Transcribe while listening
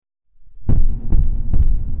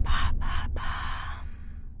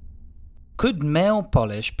Could nail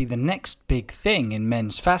polish be the next big thing in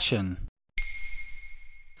men's fashion?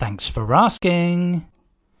 Thanks for asking!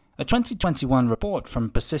 A 2021 report from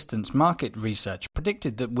Persistence Market Research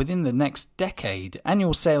predicted that within the next decade,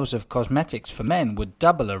 annual sales of cosmetics for men would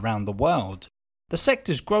double around the world. The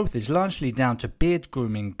sector's growth is largely down to beard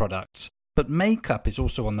grooming products, but makeup is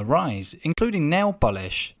also on the rise, including nail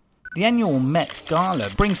polish. The annual Met Gala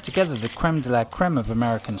brings together the creme de la creme of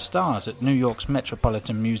American stars at New York's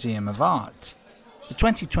Metropolitan Museum of Art. The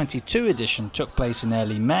 2022 edition took place in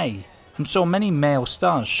early May and saw many male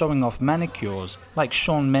stars showing off manicures like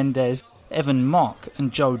Shawn Mendes, Evan Mock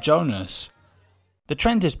and Joe Jonas. The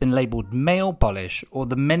trend has been labelled male polish or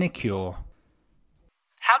the manicure.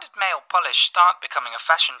 How did male polish start becoming a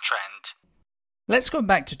fashion trend? Let's go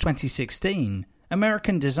back to 2016.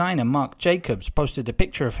 American designer Marc Jacobs posted a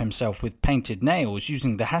picture of himself with painted nails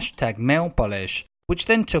using the hashtag male polish, which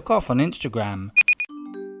then took off on Instagram.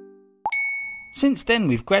 Since then,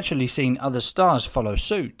 we've gradually seen other stars follow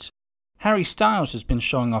suit. Harry Styles has been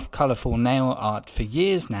showing off colourful nail art for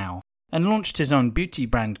years now, and launched his own beauty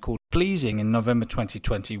brand called Pleasing in November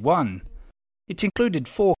 2021. It included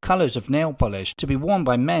 4 colours of nail polish to be worn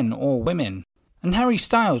by men or women. And Harry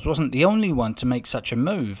Styles wasn't the only one to make such a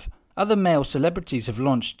move. Other male celebrities have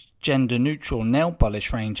launched gender-neutral nail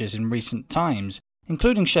polish ranges in recent times,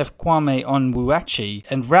 including chef Kwame Onwuachi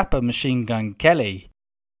and rapper Machine Gun Kelly.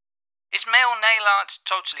 Is male nail art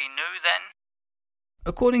totally new then?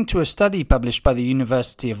 According to a study published by the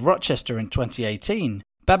University of Rochester in 2018,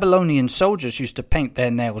 Babylonian soldiers used to paint their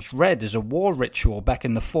nails red as a war ritual back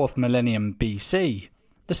in the 4th millennium BC.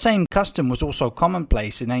 The same custom was also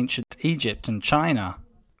commonplace in ancient Egypt and China.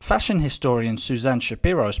 Fashion historian Suzanne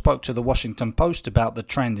Shapiro spoke to the Washington Post about the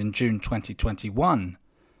trend in June 2021.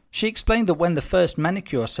 She explained that when the first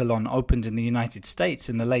manicure salon opened in the United States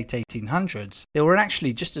in the late 1800s, there were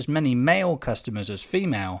actually just as many male customers as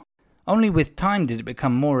female. Only with time did it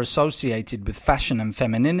become more associated with fashion and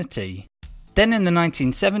femininity. Then in the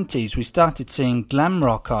 1970s we started seeing glam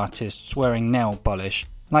rock artists wearing nail polish,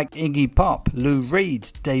 like Iggy Pop, Lou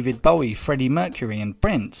Reed, David Bowie, Freddie Mercury and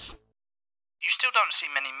Prince. You still don't see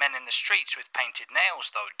many men in the streets with painted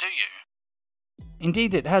nails though, do you?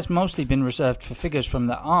 Indeed, it has mostly been reserved for figures from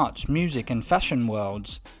the arts, music and fashion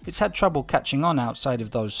worlds. It's had trouble catching on outside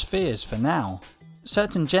of those spheres for now.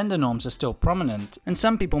 Certain gender norms are still prominent, and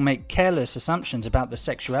some people make careless assumptions about the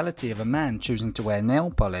sexuality of a man choosing to wear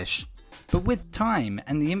nail polish. But with time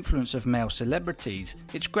and the influence of male celebrities,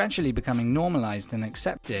 it's gradually becoming normalised and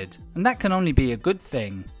accepted, and that can only be a good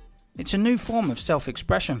thing. It's a new form of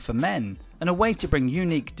self-expression for men, and a way to bring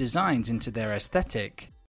unique designs into their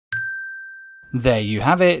aesthetic. There you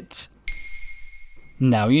have it.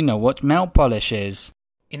 Now you know what nail polish is.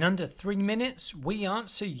 In under 3 minutes, we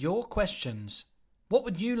answer your questions. What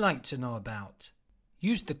would you like to know about?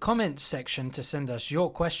 Use the comments section to send us your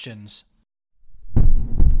questions.